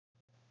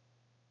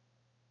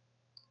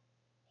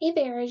Hey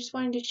there, I just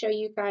wanted to show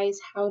you guys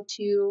how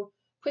to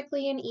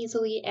quickly and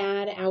easily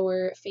add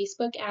our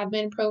Facebook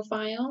admin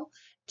profile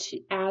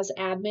as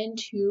admin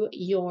to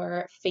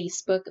your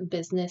Facebook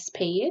business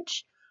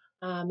page.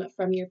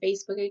 From your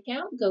Facebook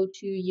account, go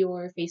to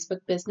your Facebook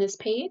business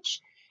page.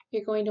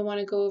 You're going to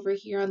want to go over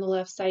here on the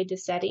left side to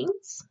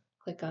settings,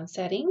 click on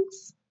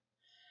settings,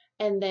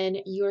 and then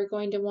you're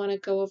going to want to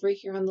go over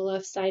here on the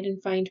left side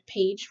and find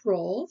page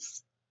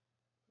roles.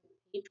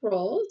 Page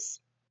roles.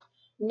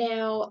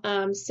 Now,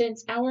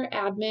 since our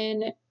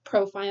admin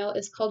profile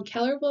is called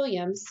Keller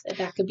Williams,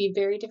 that could be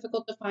very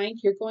difficult to find,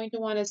 you're going to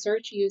want to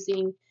search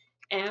using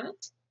at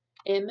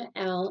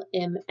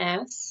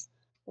MLMS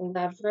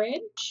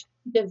leverage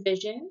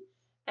division.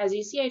 As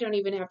you see, I don't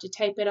even have to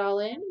type it all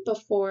in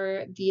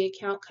before the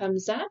account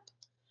comes up.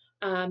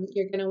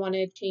 You're going to want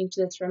to change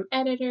this from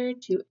editor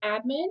to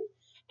admin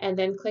and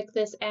then click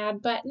this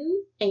add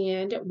button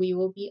and we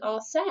will be all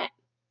set.